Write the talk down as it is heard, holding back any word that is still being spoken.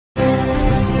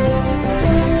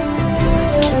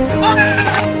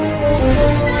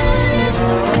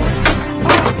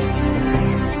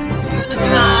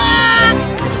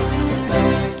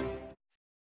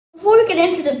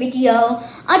video.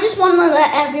 I just want to let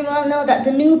everyone know that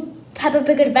the new Peppa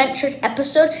Pig Adventures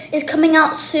episode is coming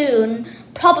out soon,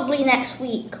 probably next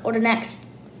week or the next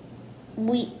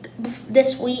week,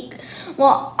 this week.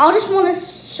 Well, I just want to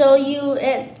show you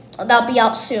it. That'll be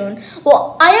out soon.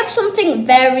 Well, I have something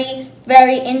very,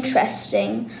 very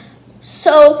interesting.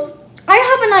 So I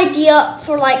have an idea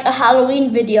for like a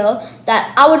Halloween video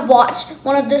that I would watch,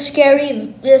 one of the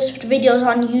scariest videos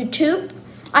on YouTube.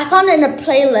 I found it in a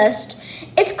playlist.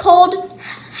 It's called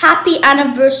Happy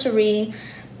Anniversary,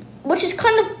 which is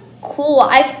kind of cool.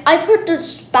 I've heard the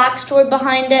backstory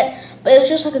behind it, but it was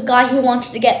just like a guy who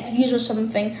wanted to get views or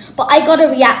something. But I gotta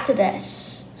react to this.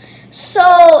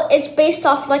 So it's based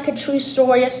off like a true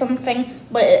story or something,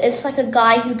 but it's like a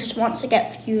guy who just wants to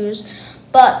get views.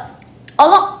 But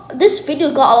this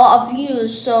video got a lot of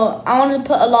views, so I wanted to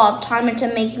put a lot of time into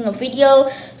making a video.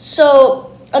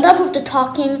 So enough of the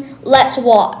talking, let's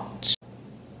watch.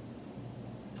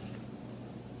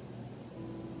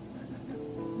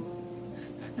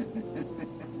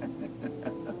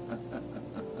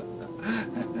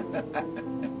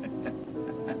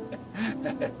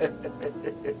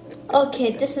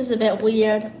 Okay, this is a bit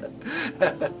weird.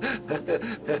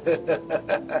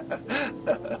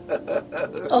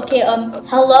 Okay,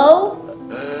 hello?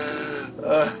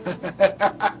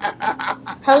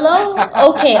 Hello?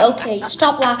 Okay,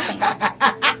 stop laughing.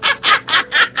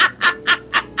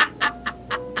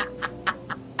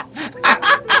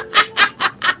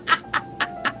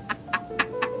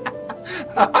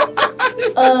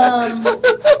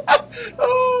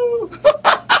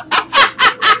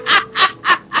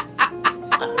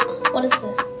 What is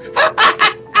this?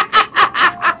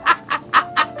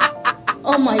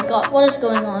 Oh my god, what is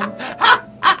going on?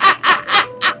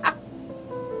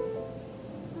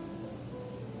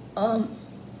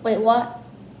 Wait, what?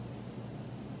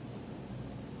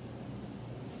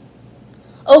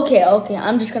 Okay,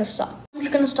 I'm just gonna stop. I'm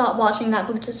just gonna stop watching that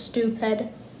because it's stupid.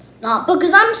 Not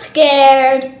because I'm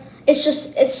scared.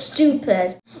 It's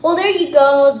stupid. Well, there you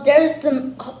go. There's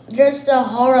the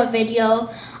horror video.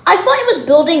 I thought it was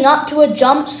building up to a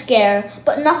jump scare,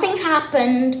 but nothing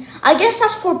happened. I guess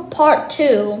that's for part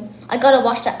 2. I gotta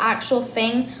watch the actual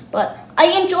thing, but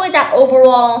I enjoyed that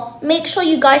overall. Make sure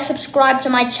you guys subscribe to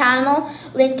my channel.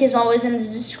 Link is always in the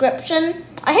description.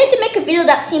 I hate to make a video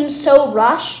that seems so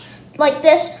rushed like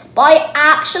this, but I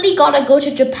actually gotta go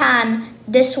to Japan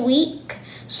this week.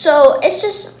 So it's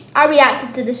just, I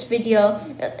reacted to this video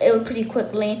pretty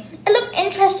quickly. It looked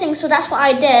interesting, so that's what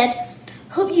I did.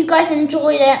 Hope you guys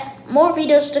enjoyed it. More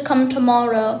videos to come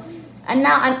tomorrow. And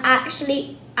now I'm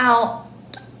actually out.